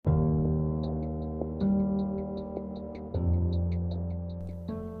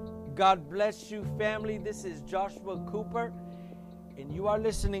God bless you, family. This is Joshua Cooper, and you are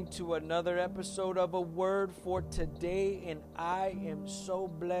listening to another episode of A Word for Today, and I am so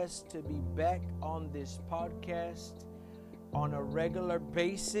blessed to be back on this podcast on a regular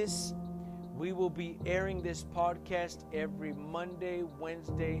basis. We will be airing this podcast every Monday,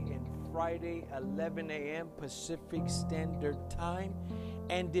 Wednesday, and Friday, 11 a.m. Pacific Standard Time.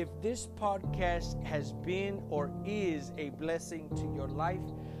 And if this podcast has been or is a blessing to your life,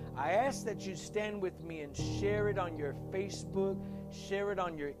 I ask that you stand with me and share it on your Facebook, share it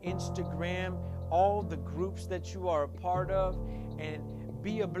on your Instagram, all the groups that you are a part of, and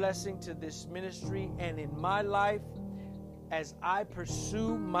be a blessing to this ministry and in my life as I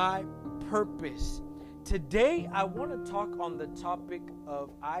pursue my purpose. Today, I want to talk on the topic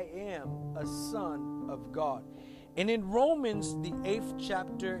of I am a son of God. And in Romans, the 8th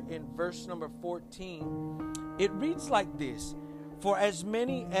chapter, in verse number 14, it reads like this: For as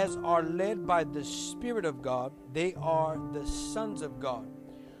many as are led by the Spirit of God, they are the sons of God.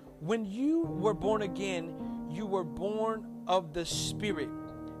 When you were born again, you were born of the Spirit.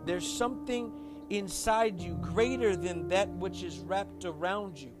 There's something inside you greater than that which is wrapped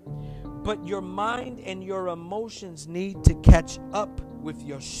around you. But your mind and your emotions need to catch up with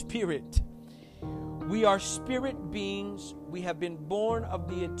your spirit. We are spirit beings. We have been born of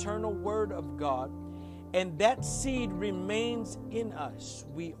the eternal Word of God, and that seed remains in us.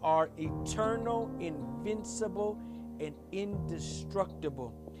 We are eternal, invincible, and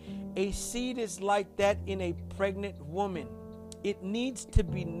indestructible. A seed is like that in a pregnant woman. It needs to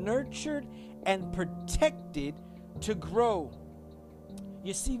be nurtured and protected to grow.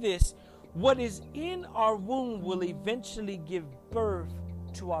 You see this? What is in our womb will eventually give birth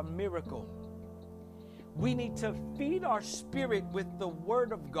to our miracle. We need to feed our spirit with the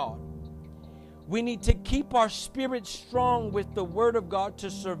Word of God. We need to keep our spirit strong with the Word of God to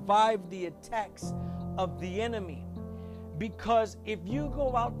survive the attacks of the enemy. Because if you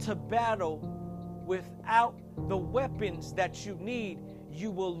go out to battle without the weapons that you need,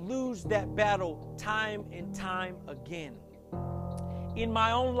 you will lose that battle time and time again. In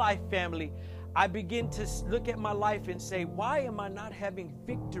my own life, family, I begin to look at my life and say, why am I not having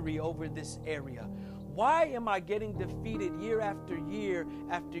victory over this area? Why am I getting defeated year after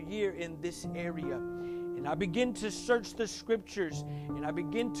year in this area? And I begin to search the scriptures, and I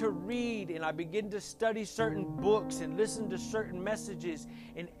begin to read, and I begin to study certain books and listen to certain messages,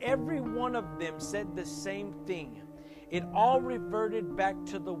 and every one of them said the same thing. It all reverted back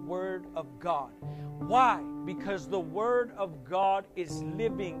to the Word of God. Why? Because the Word of God is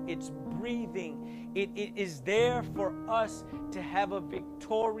living, it's breathing, it is there for us to have a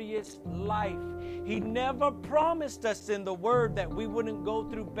victorious life. He never promised us in the Word that we wouldn't go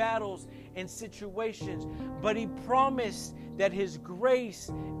through battles and situations, but He promised that His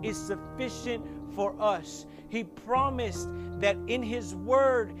grace is sufficient for us. He promised that in His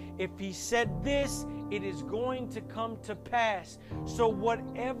Word, if He said this, it is going to come to pass. So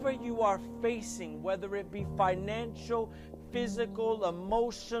whatever you are facing, whether it be financial, physical,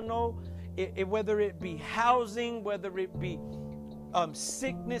 emotional, whether it be housing, whether it be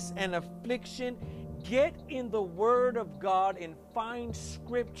sickness and affliction, get in the Word of God and find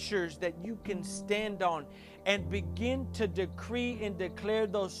scriptures that you can stand on and begin to decree and declare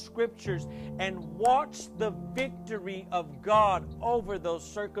those scriptures and watch the victory of God over those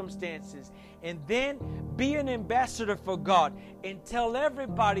circumstances. And then be an ambassador for God and tell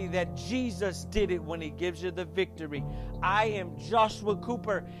everybody that Jesus did it when He gives you the victory. I am Joshua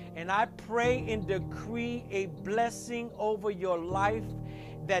Cooper, and I pray and decree a blessing over your life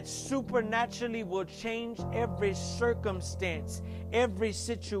that supernaturally will change every circumstance, every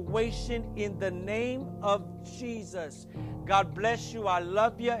situation in the name of Jesus. God bless you. I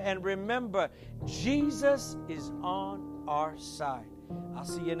love you. And remember, Jesus is on our side. I'll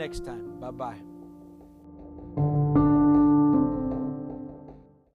see you next time. Bye-bye.